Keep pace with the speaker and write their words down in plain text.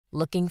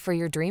Looking for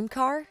your dream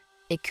car?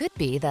 It could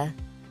be the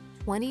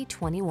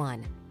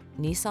 2021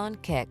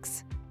 Nissan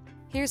Kicks.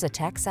 Here's a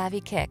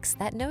tech-savvy Kicks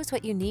that knows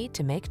what you need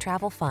to make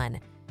travel fun.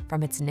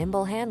 From its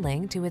nimble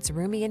handling to its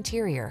roomy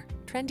interior,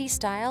 trendy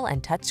style,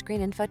 and touchscreen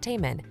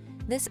infotainment,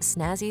 this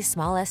snazzy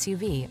small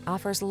SUV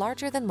offers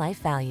larger-than-life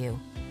value.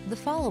 The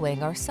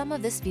following are some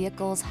of this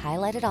vehicle's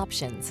highlighted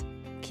options: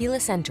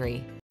 keyless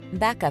entry,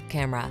 backup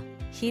camera,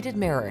 heated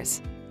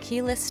mirrors,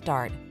 keyless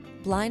start,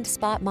 blind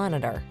spot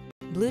monitor,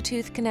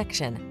 Bluetooth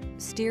connection,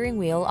 steering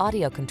wheel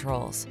audio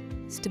controls,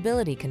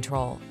 stability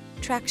control,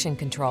 traction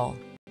control,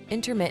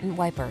 intermittent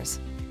wipers.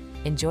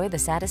 Enjoy the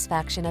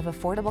satisfaction of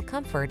affordable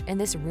comfort in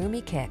this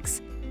roomy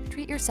Kicks.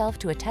 Treat yourself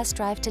to a test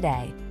drive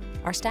today.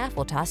 Our staff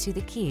will toss you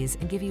the keys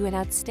and give you an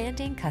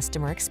outstanding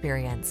customer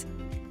experience.